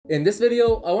In this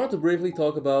video, I want to briefly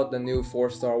talk about the new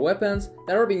 4-star weapons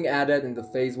that are being added in the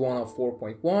phase 1 of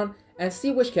 4.1 and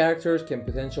see which characters can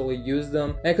potentially use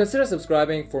them, and consider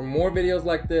subscribing for more videos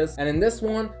like this. And in this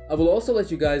one, I will also let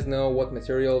you guys know what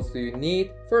materials do you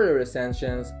need for your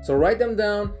ascensions, so write them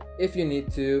down if you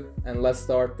need to, and let's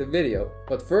start the video.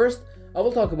 But first, I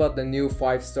will talk about the new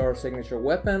 5-star signature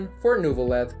weapon for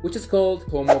Ballad, which is called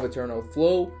Tome of Eternal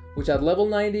Flow, which at level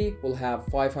 90 will have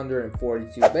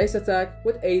 542 base attack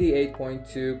with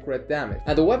 88.2 crit damage.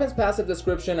 And the weapon's passive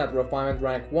description at refinement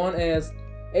rank 1 is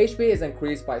HP is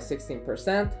increased by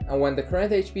 16%, and when the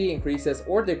current HP increases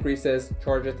or decreases,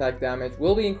 charge attack damage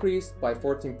will be increased by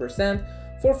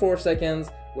 14% for 4 seconds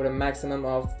with a maximum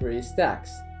of 3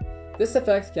 stacks. This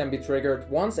effect can be triggered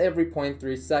once every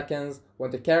 0.3 seconds.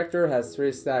 When the character has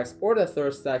 3 stacks or the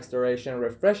third stack's duration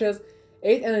refreshes,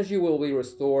 8 energy will be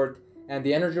restored, and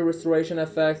the energy restoration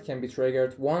effect can be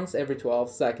triggered once every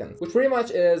 12 seconds, which pretty much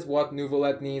is what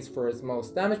Ballad needs for its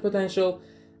most damage potential.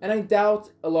 And I doubt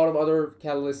a lot of other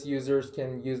Catalyst users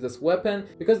can use this weapon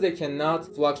because they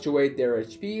cannot fluctuate their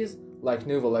HPs like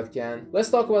Ballad can.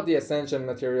 Let's talk about the ascension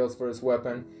materials for this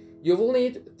weapon. You will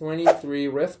need 23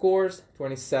 Rift Cores,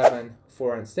 27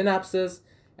 Foreign Synapses,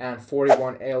 and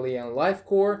 41 Alien Life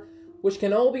Core, which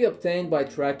can all be obtained by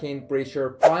tracking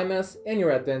Breacher Primus in your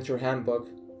Adventure Handbook.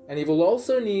 And you will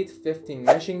also need 15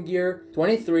 Meshing Gear,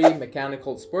 23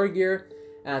 Mechanical Spur Gear,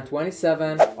 and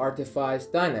 27 Artifice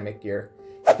Dynamic Gear.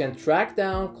 You can track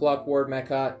down Clockwork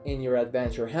Mecha in your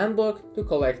Adventure Handbook to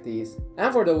collect these.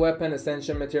 And for the weapon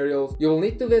ascension materials, you will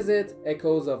need to visit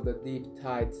Echoes of the Deep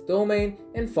Tides domain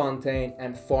in Fontaine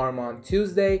and farm on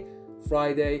Tuesday,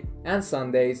 Friday, and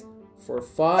Sundays for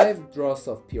 5 Dross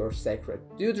of Pure Sacred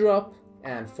Dewdrop,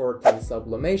 and 14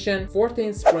 Sublimation,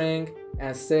 14 Spring,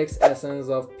 and 6 Essence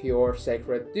of Pure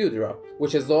Sacred Dewdrop,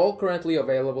 which is all currently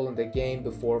available in the game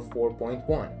before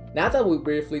 4.1. Now that we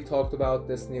briefly talked about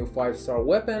this new 5-star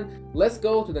weapon, let's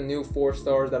go to the new 4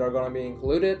 stars that are going to be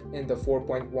included in the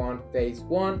 4.1 Phase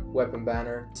 1 weapon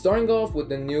banner. Starting off with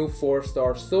the new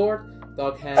 4-star sword,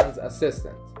 Dockhand's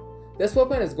Assistant. This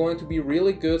weapon is going to be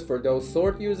really good for those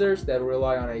sword users that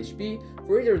rely on HP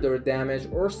for either their damage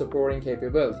or supporting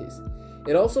capabilities.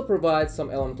 It also provides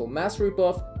some elemental mastery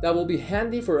buff that will be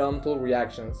handy for elemental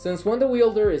reactions, since when the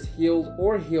wielder is healed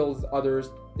or heals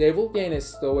others, they will gain a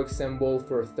stoic symbol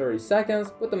for 30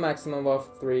 seconds with a maximum of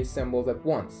 3 symbols at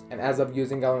once. And as of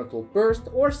using elemental burst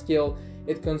or skill,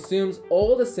 it consumes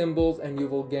all the symbols and you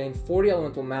will gain 40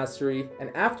 elemental mastery,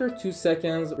 and after 2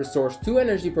 seconds restores 2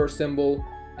 energy per symbol.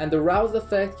 And the rouse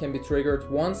effect can be triggered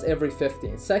once every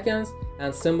 15 seconds,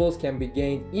 and symbols can be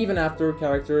gained even after a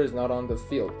character is not on the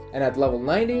field. And at level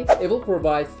 90, it will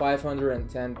provide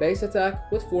 510 base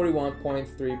attack with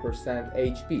 41.3%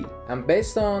 HP. And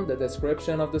based on the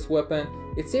description of this weapon,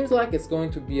 it seems like it's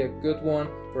going to be a good one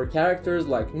for characters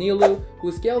like Nilu,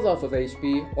 who scales off of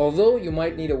HP, although you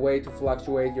might need a way to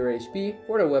fluctuate your HP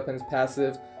for the weapon's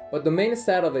passive. But the main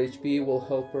stat of HP will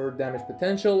help her damage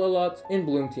potential a lot in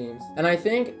Bloom teams. And I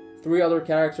think 3 other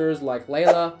characters like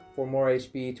Layla for more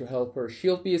HP to help her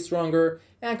shield be stronger,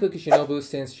 and Kukishinobu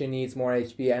since she needs more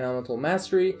HP and elemental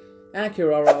mastery, and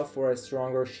Kirara for a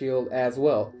stronger shield as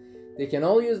well. They can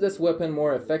all use this weapon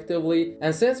more effectively,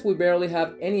 and since we barely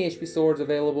have any HP swords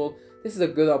available, this is a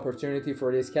good opportunity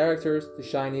for these characters to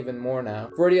shine even more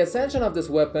now. For the ascension of this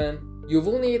weapon, you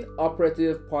will need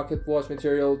operative pocket watch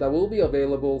material that will be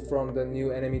available from the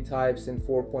new enemy types in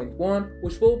 4.1,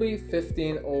 which will be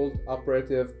 15 old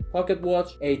operative pocket watch,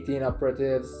 18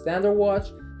 operative standard watch,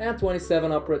 and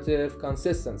 27 operative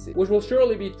consistency, which will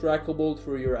surely be trackable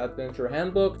through your Adventure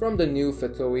Handbook from the new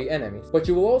Fatoi enemies. But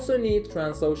you will also need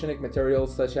transoceanic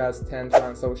materials such as 10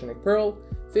 transoceanic pearl,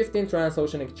 15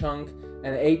 transoceanic chunk,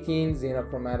 and 18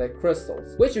 xenochromatic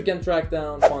crystals, which you can track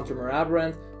down fontaine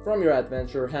aberrant from your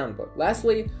Adventure Handbook.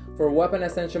 Lastly, for weapon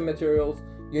ascension materials,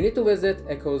 you need to visit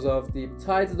Echoes of Deep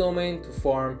Tides domain to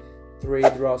farm 3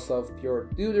 Dross of Pure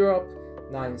Dewdrop,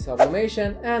 9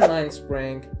 Sublimation, and 9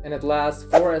 Spring, and at last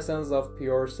 4 Essence of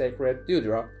Pure Sacred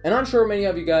Dewdrop. And I'm sure many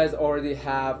of you guys already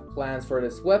have plans for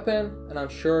this weapon, and I'm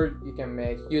sure you can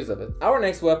make use of it. Our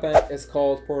next weapon is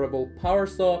called Portable Power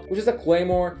Saw, which is a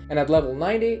claymore, and at level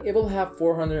 90, it will have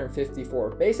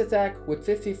 454 base attack with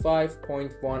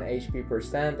 55.1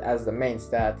 HP% as the main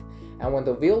stat. And when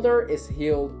the wielder is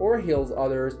healed or heals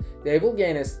others, they will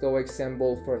gain a stoic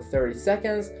symbol for 30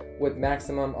 seconds with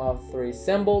maximum of 3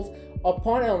 symbols.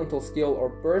 Upon elemental skill or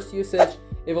burst usage,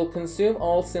 it will consume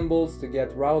all symbols to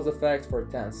get rouse effect for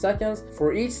 10 seconds.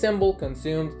 For each symbol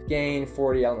consumed, gain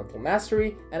 40 elemental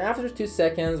mastery, and after 2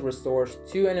 seconds restores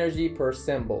 2 energy per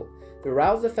symbol. The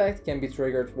rouse effect can be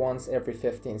triggered once every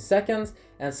 15 seconds,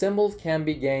 and symbols can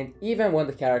be gained even when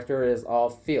the character is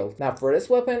off field. Now for this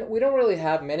weapon, we don't really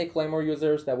have many Claymore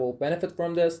users that will benefit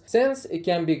from this, since it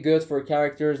can be good for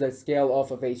characters that scale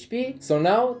off of HP. So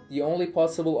now the only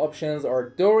possible options are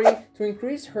Dori to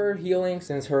increase her healing,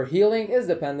 since her healing is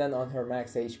dependent on her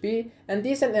max HP, and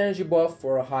decent energy buff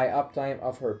for a high uptime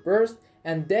of her burst,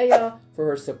 and Daya for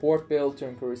her support build to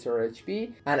increase her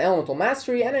HP, and Elemental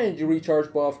Mastery and Energy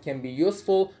Recharge buff can be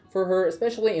useful for her,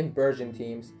 especially in Virgin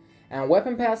teams. And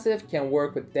Weapon Passive can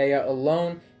work with Daya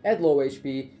alone at low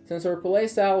HP, since her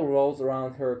playstyle revolves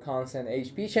around her constant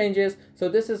HP changes, so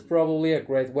this is probably a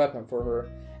great weapon for her.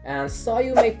 And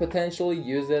Sayu may potentially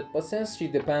use it, but since she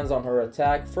depends on her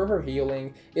attack for her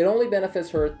healing, it only benefits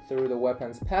her through the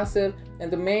weapon's passive, and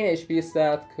the main HP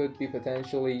stat could be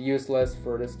potentially useless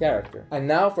for this character. And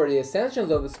now for the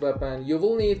ascensions of this weapon, you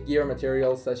will need gear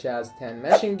materials such as 10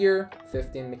 meshing gear,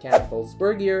 15 mechanical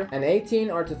spur gear, and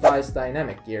 18 artifice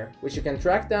dynamic gear, which you can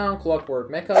track down Clockwork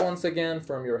Mecha once again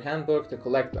from your handbook to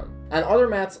collect them. And other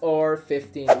mats are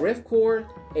 15 Rift Core,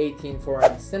 18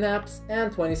 Foreign Synapse,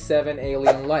 and 27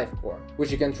 Alien Life Core,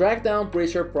 which you can track down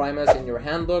Breacher Primus in your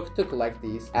handbook to collect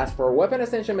these. As for weapon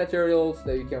ascension materials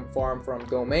that you can farm from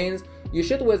domains, you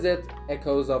should visit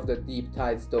Echoes of the Deep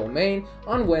Tides domain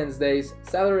on Wednesdays,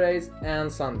 Saturdays,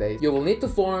 and Sundays. You will need to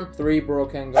farm 3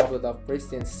 Broken Goblet of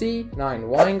Pristine Sea, 9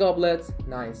 Wine Goblets,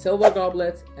 9 Silver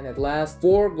Goblets, and at last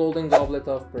 4 Golden Goblet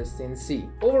of Pristine Sea.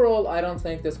 Overall, I don't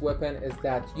think this weapon is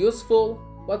that useful,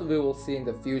 but we will see in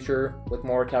the future with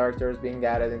more characters being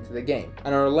added into the game.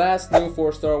 And our last new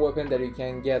 4-star weapon that you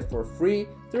can get for free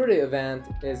through the event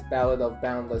is Ballad of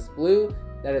Boundless Blue.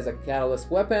 That is a catalyst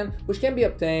weapon which can be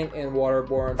obtained in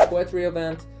Waterborne Poetry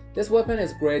event. This weapon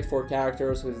is great for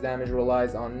characters whose damage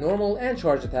relies on normal and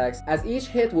charge attacks, as each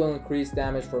hit will increase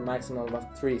damage for a maximum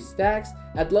of 3 stacks.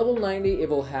 At level 90 it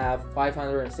will have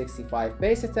 565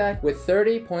 base attack with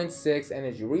 30.6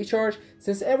 energy recharge.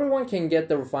 Since everyone can get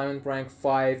the refinement rank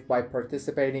 5 by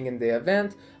participating in the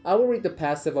event, I will read the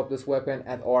passive of this weapon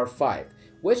at R5,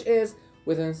 which is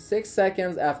within 6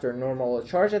 seconds after normal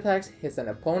charge attacks hits an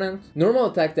opponent, normal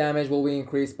attack damage will be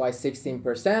increased by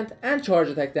 16% and charge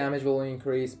attack damage will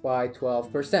increase by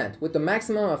 12%. With the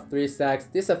maximum of 3 stacks,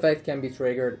 this effect can be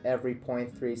triggered every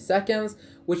 0.3 seconds,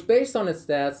 which based on its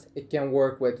stats, it can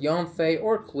work with Yonfei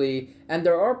or Klee, and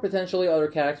there are potentially other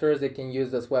characters that can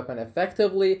use this weapon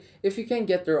effectively if you can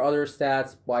get their other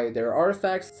stats by their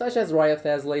artifacts, such as Raya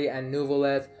Thesli and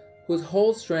Nuvolet, whose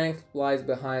whole strength lies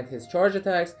behind his charge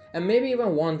attacks, and maybe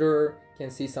even Wanderer can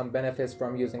see some benefits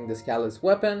from using this catalyst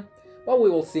weapon, but we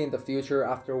will see in the future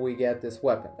after we get this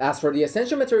weapon. As for the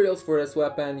essential materials for this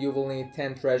weapon, you will need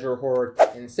 10 Treasure Hoard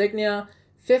insignia,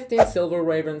 15 Silver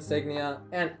Raven insignia,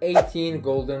 and 18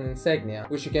 Golden insignia,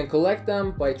 which you can collect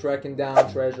them by tracking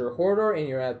down Treasure Hoarder in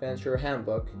your adventure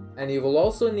handbook. And you will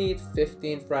also need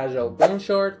 15 Fragile Bone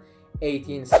Shard,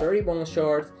 18 Sturdy Bone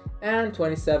Shards, and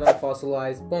 27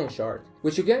 Fossilized Bone Shard,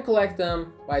 which you can collect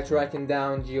them by tracking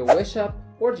down GeoWishap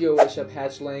or GeoWishap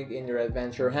Hatchling in your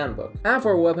adventure handbook. And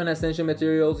for weapon ascension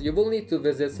materials, you will need to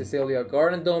visit Cecilia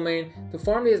Garden domain to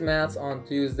farm these mats on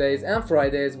Tuesdays and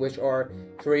Fridays, which are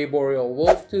 3 Boreal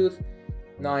Wolf Tooth,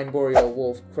 9 Boreal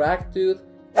Wolf Cracked Tooth,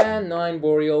 and 9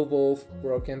 Boreal Wolf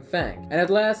Broken Fang. And at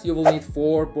last, you will need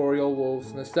 4 Boreal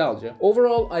Wolves Nostalgia.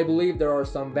 Overall, I believe there are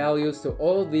some values to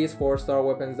all of these 4-star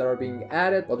weapons that are being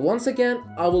added, but once again,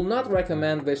 I will not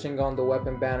recommend wishing on the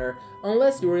weapon banner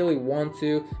unless you really want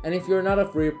to, and if you're not a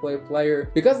free-to-play player,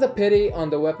 because the pity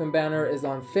on the weapon banner is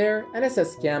unfair and it's a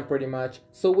scam pretty much.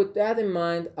 So with that in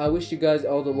mind, I wish you guys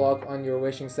all the luck on your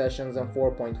wishing sessions on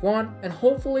 4.1, and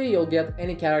hopefully you'll get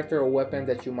any character or weapon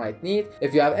that you might need.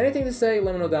 If you have anything to say,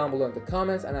 let me know down below in the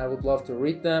comments, and I would love to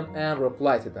read them and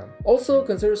reply to them. Also,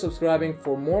 consider subscribing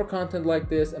for more content like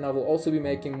this, and I will also be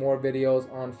making more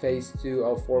videos on phase 2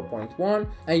 of 4.1,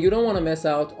 and you don't want to miss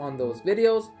out on those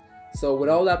videos. So with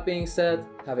all that being said,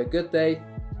 have a good day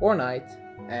or night,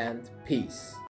 and peace.